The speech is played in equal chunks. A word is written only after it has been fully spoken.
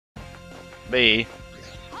B.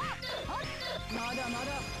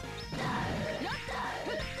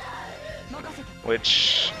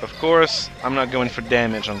 Which, of course, I'm not going for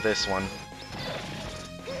damage on this one.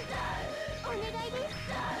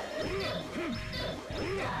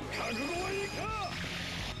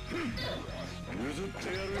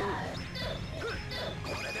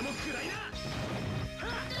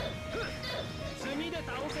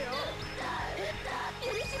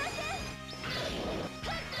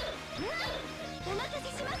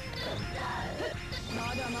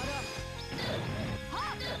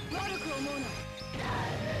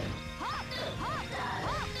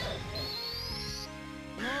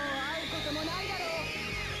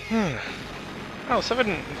 Oh,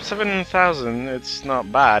 7,000, it's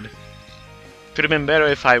not bad. Could have been better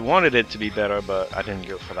if I wanted it to be better, but I didn't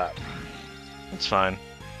go for that. It's fine.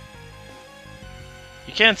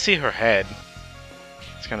 You can't see her head.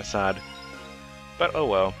 It's kind of sad. But oh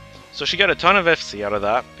well. So she got a ton of FC out of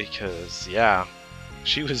that, because, yeah,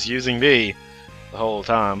 she was using me the whole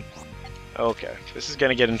time. Okay, this is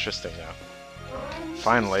gonna get interesting now.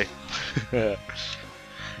 Finally.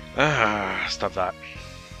 Stop that.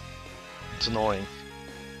 It's annoying.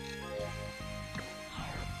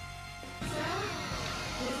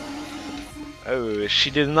 Oh, she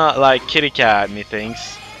did not like kitty cat,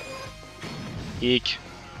 methinks. Eek.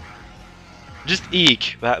 Just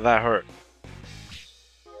eek. That hurt.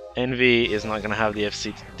 Envy is not gonna have the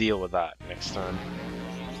FC to deal with that next turn.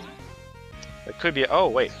 It could be. Oh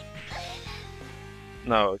wait.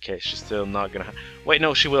 No, okay, she's still not gonna. Wait,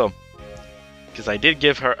 no, she will. Because I did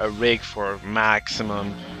give her a rig for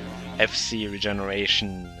maximum FC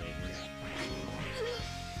regeneration.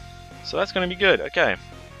 So that's gonna be good. Okay,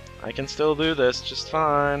 I can still do this just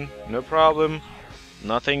fine. No problem.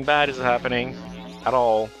 Nothing bad is happening at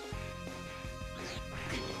all.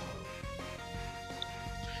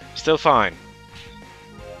 Still fine.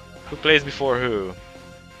 Who plays before who?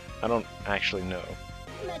 I don't actually know.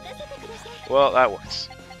 Well, that works.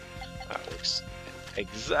 That works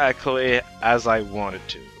exactly as I wanted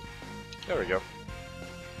to. There we go.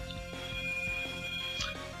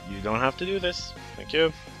 You don't have to do this. Thank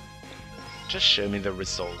you. Just show me the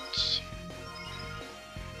results.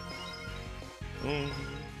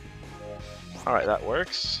 Alright, that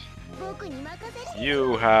works.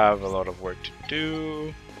 You have a lot of work to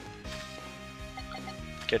do.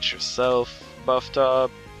 Get yourself buffed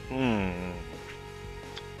up. I'm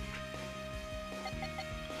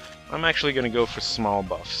actually gonna go for small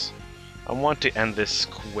buffs. I want to end this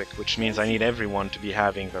quick, which means I need everyone to be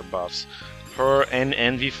having their buffs. Her and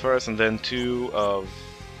Envy first, and then two of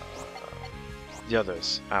the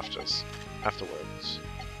others afterwards.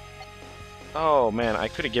 Oh man, I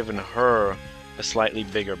could have given her a slightly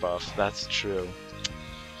bigger buff. That's true.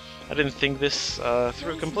 I didn't think this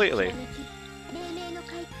through completely.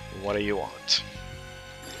 What do you want?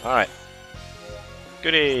 Alright.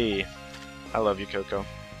 Goody! I love you, Coco.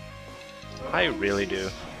 I really do.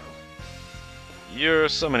 You're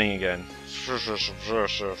summoning again.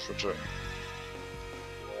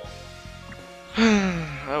 Oh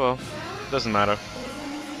well. Doesn't matter.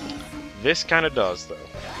 This kinda does, though.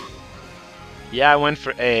 Yeah, I went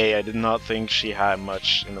for A. I did not think she had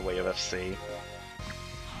much in the way of FC.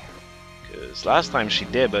 Because last time she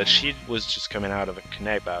did, but she was just coming out of a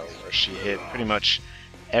Connect battle where she hit pretty much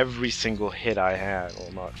every single hit I had.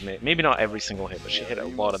 Well, not maybe not every single hit, but she hit a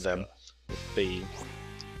lot of them with B.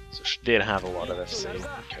 So she did have a lot of FC.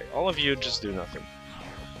 Okay, all of you just do nothing.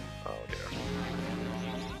 Oh dear.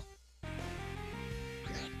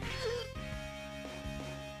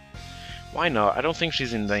 Why not? I don't think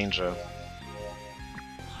she's in danger.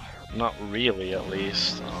 Not really, at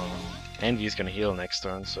least. Envy's gonna heal next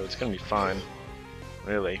turn, so it's gonna be fine.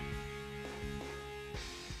 Really.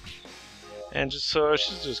 And just so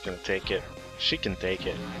she's just gonna take it. She can take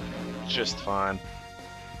it. Just fine.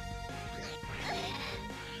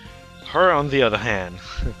 Her, on the other hand.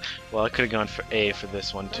 Well, I could have gone for A for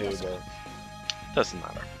this one too, but doesn't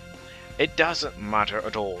matter. It doesn't matter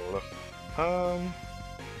at all.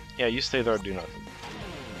 Yeah, you stay there, do nothing.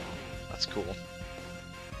 That's cool.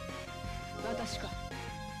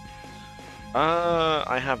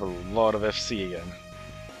 I have a lot of FC again.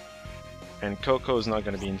 And Coco's not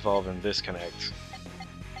going to be involved in this connect.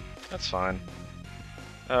 That's fine.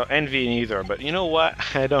 Envy neither, but you know what?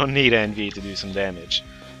 I don't need Envy to do some damage.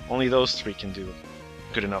 Only those three can do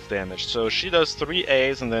good enough damage. So she does 3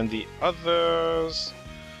 A's and then the others...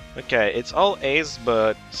 Okay, it's all A's,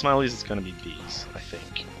 but Smiley's is going to be B's, I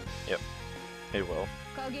think. Yep, it will.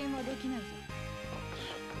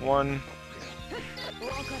 1, 2,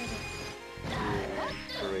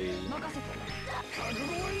 3,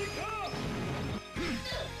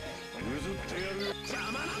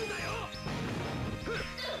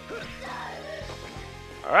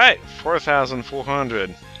 Alright,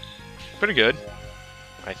 4,400. Pretty good,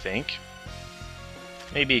 I think.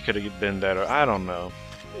 Maybe it could have been better, I don't know.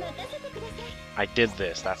 I did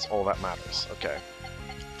this, that's all that matters. Okay.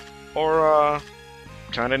 Aura,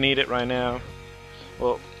 kinda need it right now.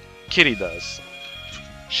 Well, Kitty does.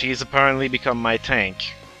 She's apparently become my tank.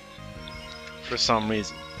 For some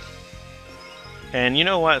reason. And you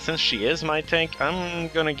know what, since she is my tank, I'm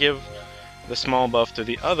gonna give the small buff to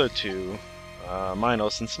the other two,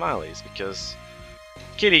 Minos and Smileys, because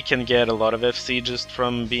Kitty can get a lot of FC just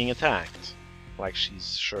from being attacked. Like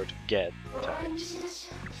she's sure to get attacked.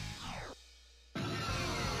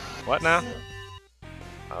 What now?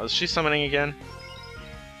 Oh, is she summoning again?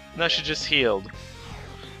 No, she just healed.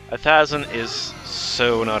 1,000 is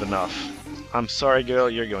so not enough. I'm sorry girl,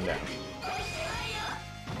 you're going down.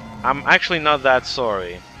 I'm actually not that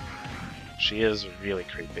sorry. She is really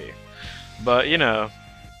creepy. But, you know,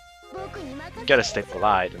 gotta stay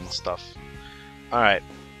polite and stuff. Alright.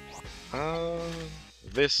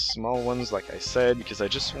 This small one's like I said, because I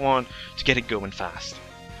just want to get it going fast.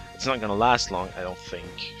 It's not gonna last long, I don't think.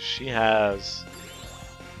 She has...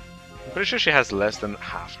 I'm pretty sure she has less than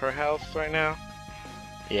half her health right now.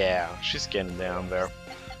 Yeah, she's getting down there.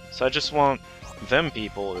 So I just want them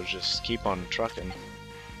people to just keep on trucking.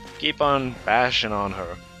 Keep on bashing on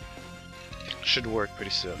her. Should work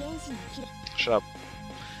pretty soon. Shut up.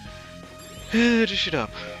 Just shut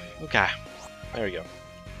up. Okay. There we go.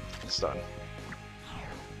 It's done.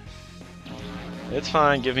 It's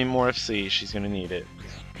fine, give me more FC, she's gonna need it.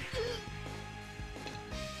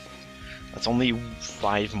 That's only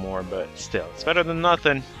 5 more, but still, it's better than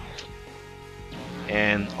nothing.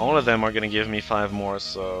 And all of them are gonna give me 5 more,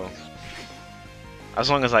 so... As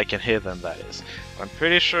long as I can hit them, that is. I'm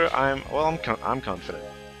pretty sure I'm confident.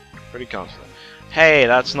 Pretty confident. Hey,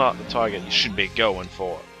 that's not the target you should be going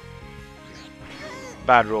for.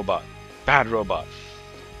 Bad robot. Bad robot.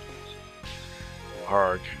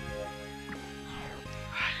 Arg.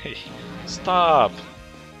 Stop!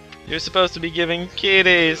 You're supposed to be giving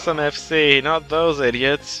Kitty some FC, not those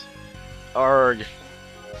idiots. Arg.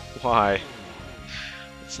 Why?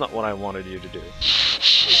 It's not what I wanted you to do.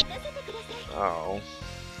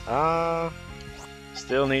 Oh.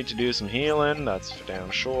 Still need to do some healing, that's for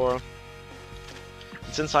damn sure.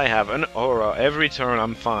 And since I have an aura every turn,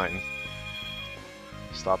 I'm fine.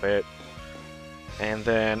 Stop it. And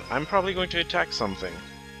then I'm probably going to attack something.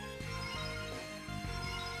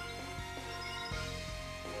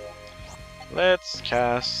 Let's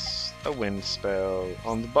cast a wind spell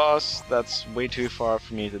on the boss. That's way too far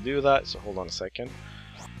for me to do that, so hold on a second.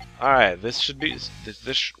 Alright, this should work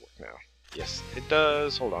now. Yes, it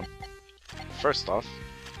does. Hold on. First off,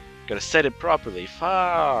 gotta set it properly.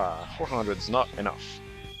 400's not enough.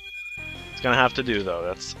 It's gonna have to do though.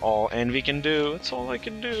 That's all Envy can do. That's all I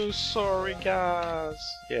can do. Sorry, guys.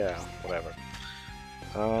 Yeah, whatever.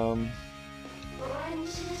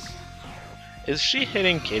 Is she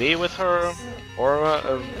hitting Kitty with her aura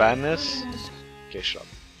of badness? Okay, shut up.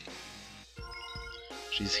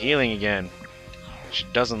 She's healing again. She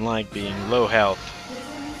doesn't like being low health.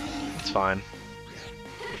 It's fine.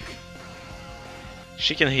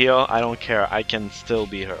 She can heal, I don't care. I can still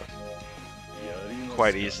beat her.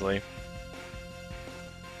 Quite easily.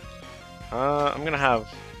 I'm gonna have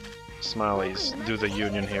Smileys do the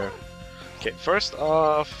union here. Okay, first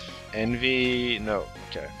off, Envy... no,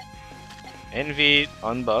 okay. Envy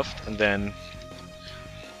unbuffed, and then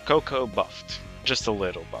Coco buffed. Just a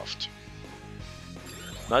little buffed.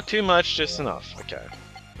 Not too much, just enough. Okay.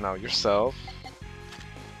 Now yourself,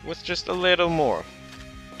 with just a little more.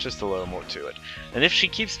 Just a little more to it. And if she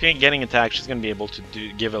keeps getting attacked, she's gonna be able to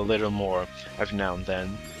give a little more every now and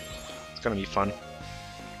then. It's gonna be fun.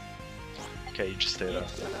 Okay, you just stay there.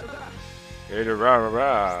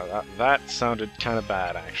 That sounded kind of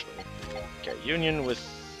bad, actually. Okay, union with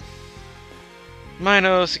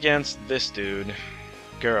Minos against this dude.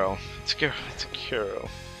 Girl. It's a girl. It's a girl.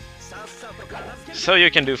 So you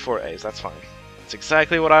can do 4 A's, that's fine. It's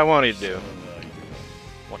exactly what I wanted to do.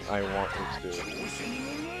 What I want you to do.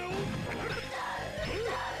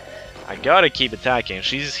 I gotta keep attacking.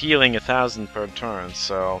 She's healing 1,000 per turn,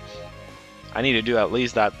 so I need to do at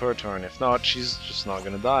least that per turn. If not, she's just not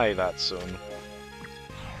gonna die that soon.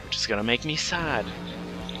 Which is gonna make me sad.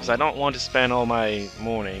 Because I don't want to spend all my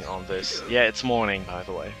morning on this. Yeah, it's morning, by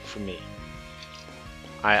the way, for me.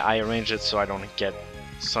 I arranged it so I don't get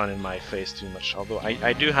sun in my face too much. Although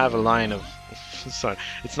I do have a line of sun.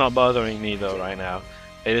 It's not bothering me though right now.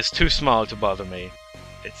 It is too small to bother me.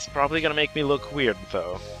 It's probably gonna make me look weird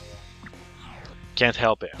though. Can't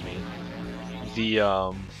help it. I mean, the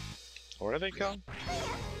what are they called?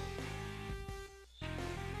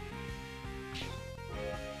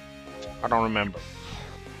 I don't remember.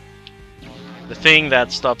 The thing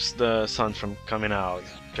that stops the sun from coming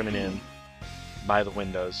in by the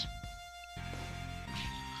windows.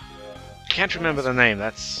 Can't remember the name,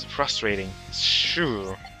 that's frustrating.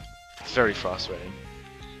 Sure. It's very frustrating.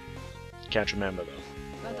 Can't remember though.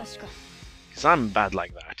 Because I'm bad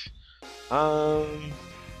like that.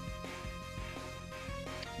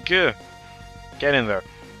 Good. Get in there.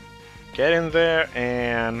 Get in there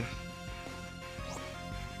and...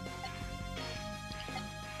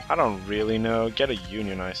 I don't really know. Get a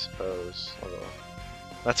union, I suppose. Although,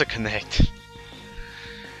 that's a connect.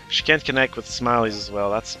 She can't connect with Smileys as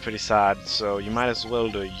well. That's pretty sad. So you might as well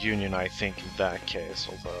do a union, I think, in that case.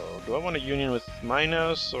 Although, do I want a union with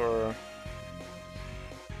Minos or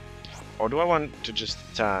do I want to just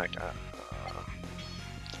attack?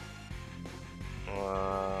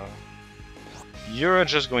 You're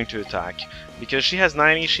just going to attack because she has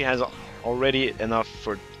 90. She has already enough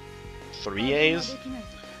for 3 A's.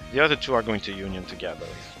 The other two are going to union together.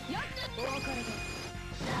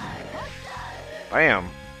 Bam!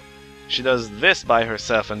 She does this by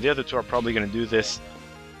herself, and the other two are probably going to do this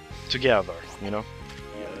together, you know?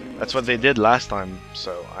 That's what they did last time,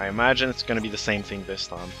 so I imagine it's going to be the same thing this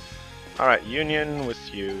time. Alright, union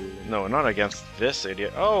with you. No, not against this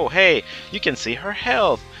idiot. Oh, hey! You can see her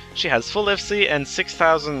health! She has full FC and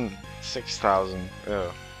 6,000... 6,000.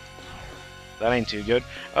 Oh. That ain't too good.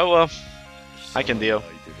 Oh well. I can deal.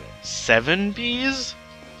 7 Bs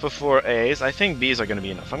for 4 A's. I think Bs are going to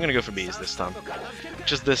be enough. I'm going to go for Bs this time.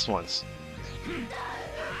 Just this once.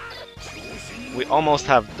 We almost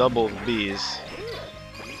have double Bs.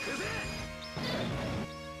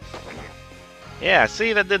 Yeah,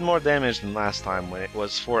 see, that did more damage than last time when it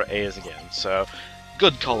was 4 A's again. So,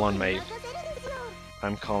 good call on me.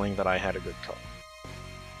 I'm calling that I had a good call.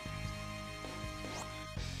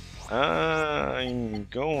 I'm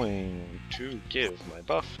going to give my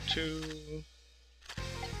buff to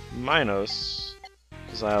Minos,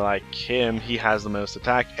 because I like him, he has the most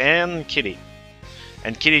attack, and Kitty.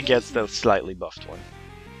 And Kitty gets the slightly buffed one.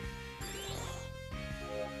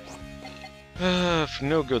 For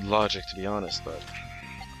no good logic, to be honest, but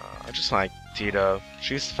I just like Tita.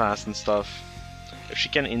 She's fast and stuff. If she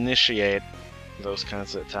can initiate those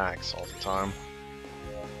kinds of attacks all the time,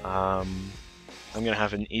 I'm gonna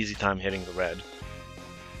have an easy time hitting the red.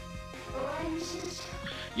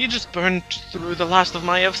 You just burned through the last of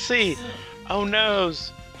my FC! Oh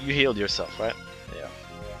noes! You healed yourself, right? Yeah.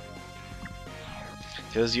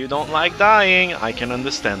 Because you don't like dying, I can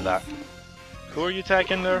understand that. Who are you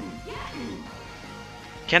attacking there?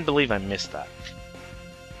 Can't believe I missed that.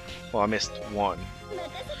 Well, I missed 1.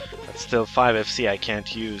 That's still 5 FC I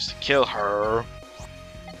can't use to kill her.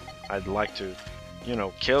 I'd like to, you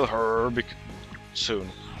know, kill her soon.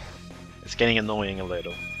 It's getting annoying a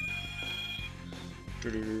little.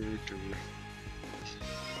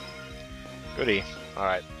 Goody.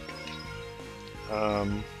 Alright.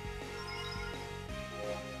 Alright,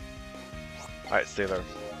 stay there.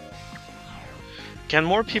 Can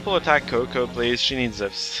more people attack Coco, please? She needs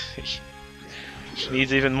FC. She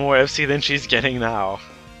needs even more FC than she's getting now.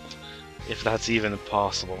 If that's even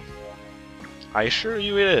possible. I assure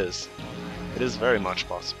you it is. It is very much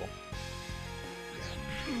possible.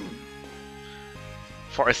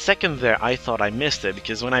 For a second there, I thought I missed it,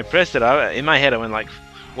 because when I pressed it, in my head I went like,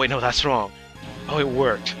 wait, no, that's wrong. Oh, it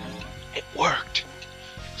worked. It worked!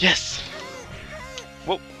 Yes!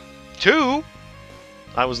 Whoa. 2?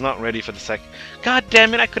 I was not ready for the second. God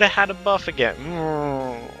damn it, I could have had a buff again.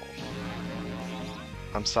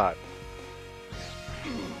 I'm sad.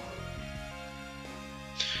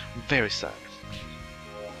 I'm very sad.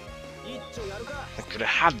 I could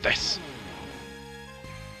have had this.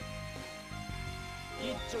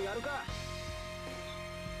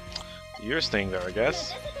 You're staying there, I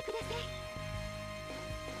guess.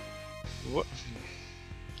 What?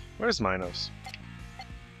 Where's Minos?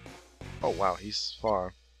 Oh wow, he's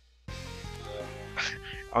far.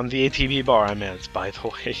 On the ATB bar, I meant, by the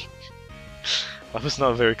way. I was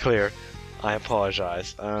not very clear. I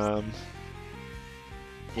apologize. Yeah,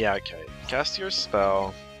 okay. Cast your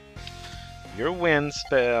spell. Your wind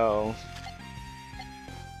spell.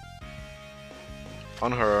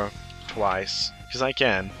 On her twice, because I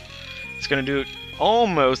can. It's gonna do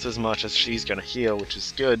almost as much as she's gonna heal, which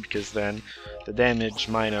is good, because then the damage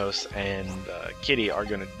Minos and Kitty are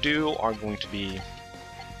going to be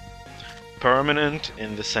permanent,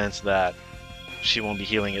 in the sense that she won't be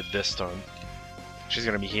healing it this turn. She's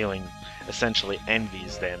going to be healing essentially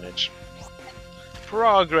Envy's damage.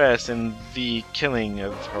 Progress in the killing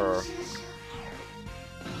of her.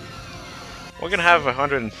 We're going to have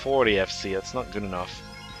 140 FC, that's not good enough.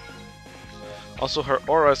 Also, her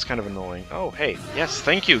aura is kind of annoying. Oh, hey, yes,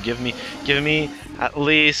 thank you. Give me at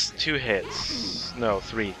least 2 hits. No,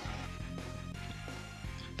 3.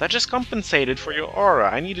 That just compensated for your aura.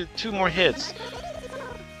 I needed 2 more hits.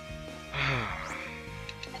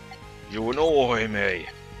 You annoy me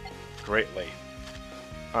greatly.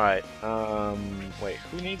 Alright, wait,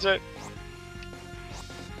 who needs it?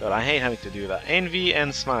 God, I hate having to do that. Envy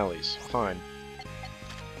and Smileys, fine.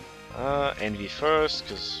 Envy first,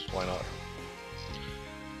 because why not?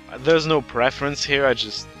 There's no preference here,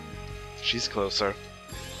 she's closer.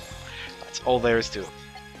 That's all there is to it.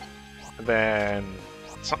 Then,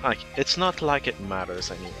 it's not like it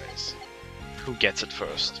matters anyways. Who gets it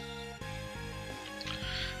first?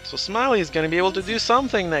 So Smiley is gonna be able to do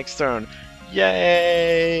something next turn.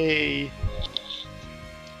 Yay!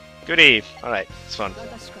 Goodie! Alright, it's fun.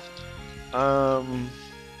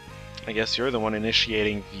 I guess you're the one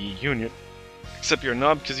initiating the union. Except you're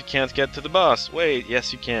not, because you can't get to the boss. Wait,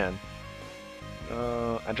 yes you can.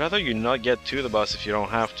 I'd rather you not get to the boss if you don't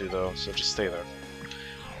have to though, so just stay there.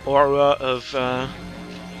 Aura of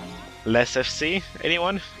less FC,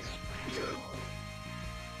 anyone?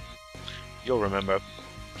 You'll remember.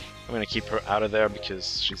 I'm gonna keep her out of there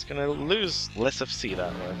because she's gonna lose less FC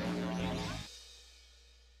that way.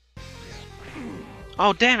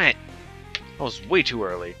 Oh damn it! I was way too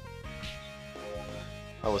early.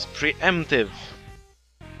 I was preemptive.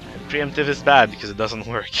 And preemptive is bad because it doesn't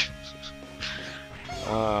work.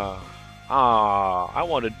 I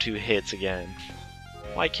wanted 2 hits again.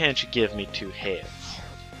 Why can't you give me 2 hits?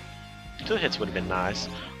 2 hits would have been nice.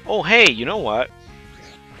 Oh hey, you know what?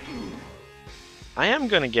 I am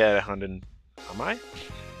gonna get 100. Am I?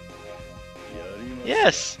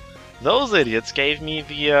 Yes! Those idiots gave me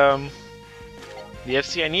the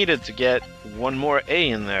FC I needed to get 1 more A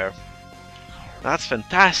in there. That's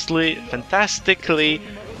fantastically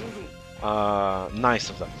nice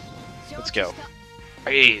of them. Let's go.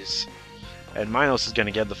 A's! And Minos is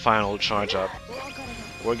gonna get the final charge up.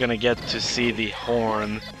 We're gonna get to see the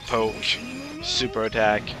horn poke super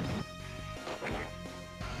attack.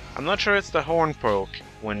 I'm not sure it's the horn poke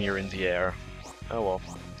when you're in the air. Oh well.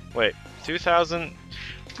 Wait, 2000?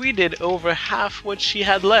 We did over half what she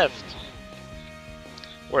had left.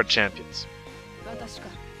 We're champions.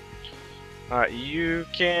 Alright, you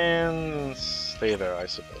can stay there, I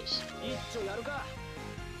suppose.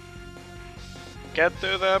 Get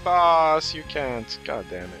to the boss! You can't. God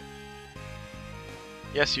damn it.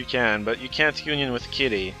 Yes, you can, but you can't union with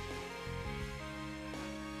Kitty.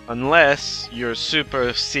 Unless your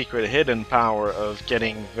super secret hidden power of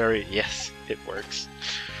getting very... Yes, it works.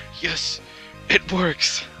 Yes, it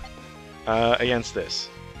works! Against this.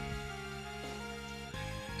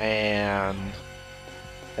 And...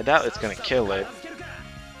 I doubt it's gonna kill it.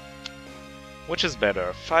 Which is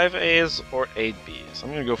better, 5 A's or 8 B's? I'm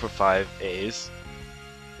gonna go for 5 A's.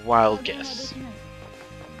 Wild guess.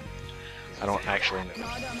 I don't actually know.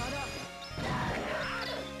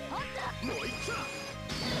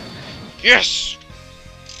 Yes!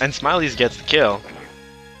 And Smileys gets the kill.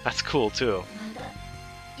 That's cool too.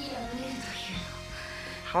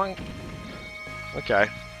 How long? Okay.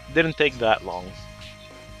 Didn't take that long.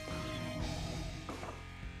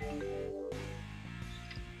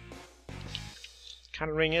 What kind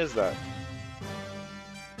of ring is that?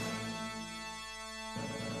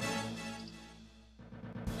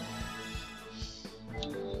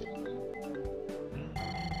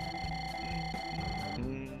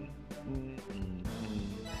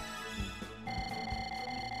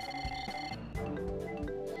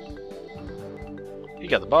 You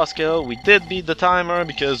got the boss kill. We did beat the timer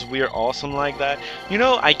because we're awesome like that. You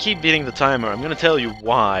know, I keep beating the timer. I'm gonna tell you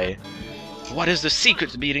why. What is the secret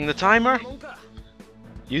to beating the timer?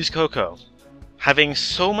 Use Coco. Having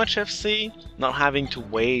so much FC, not having to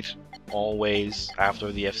wait always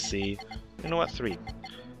after the FC. You know what? 3.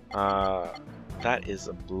 That is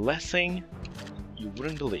a blessing you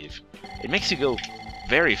wouldn't believe. It makes you go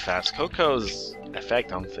very fast. Coco's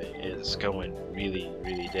effect on thing is going really,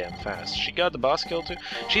 really damn fast. She got the boss kill too.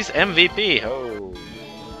 She's MVP. Oh.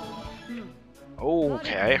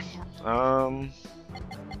 Okay.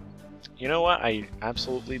 You know what? I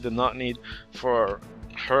absolutely did not need for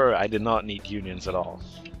her. I did not need unions at all.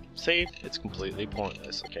 See, it's completely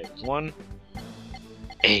pointless. Okay, 1,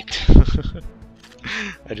 8.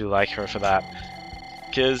 I do like her for that,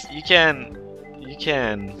 because you can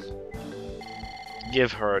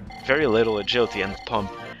give her very little agility and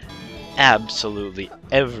pump absolutely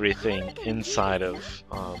everything inside of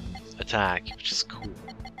attack, which is cool.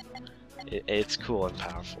 It's cool and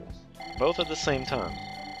powerful, both at the same time.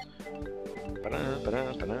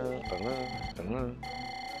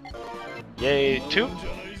 Yay, 2?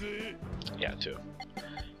 Yeah, 2.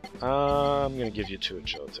 I'm gonna give you 2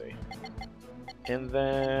 agility. And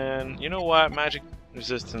then, you know what? Magic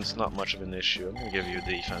resistance, not much of an issue. I'm gonna give you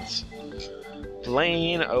defense.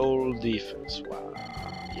 Plain old defense. Wow.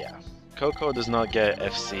 Yeah. Coco does not get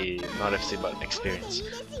FC, not FC, but experience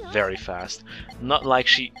very fast. Not like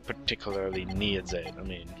she particularly needs it. I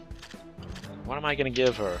mean, what am I gonna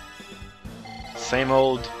give her? Same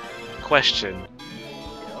old question.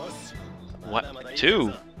 What?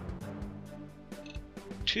 2?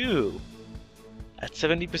 2? At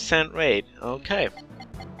 70% rate. Okay.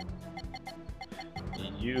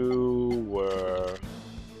 You were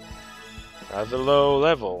rather low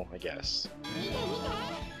level, I guess.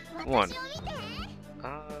 1.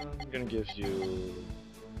 I'm gonna give you...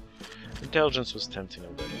 Intelligence was tempting a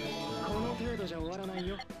bit.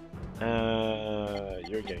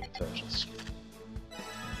 You're getting intelligence.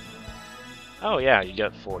 Oh yeah, you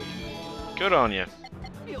got 40. Good on you.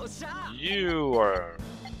 You are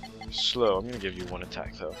slow. I'm gonna give you 1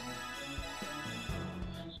 attack though.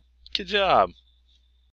 Good job.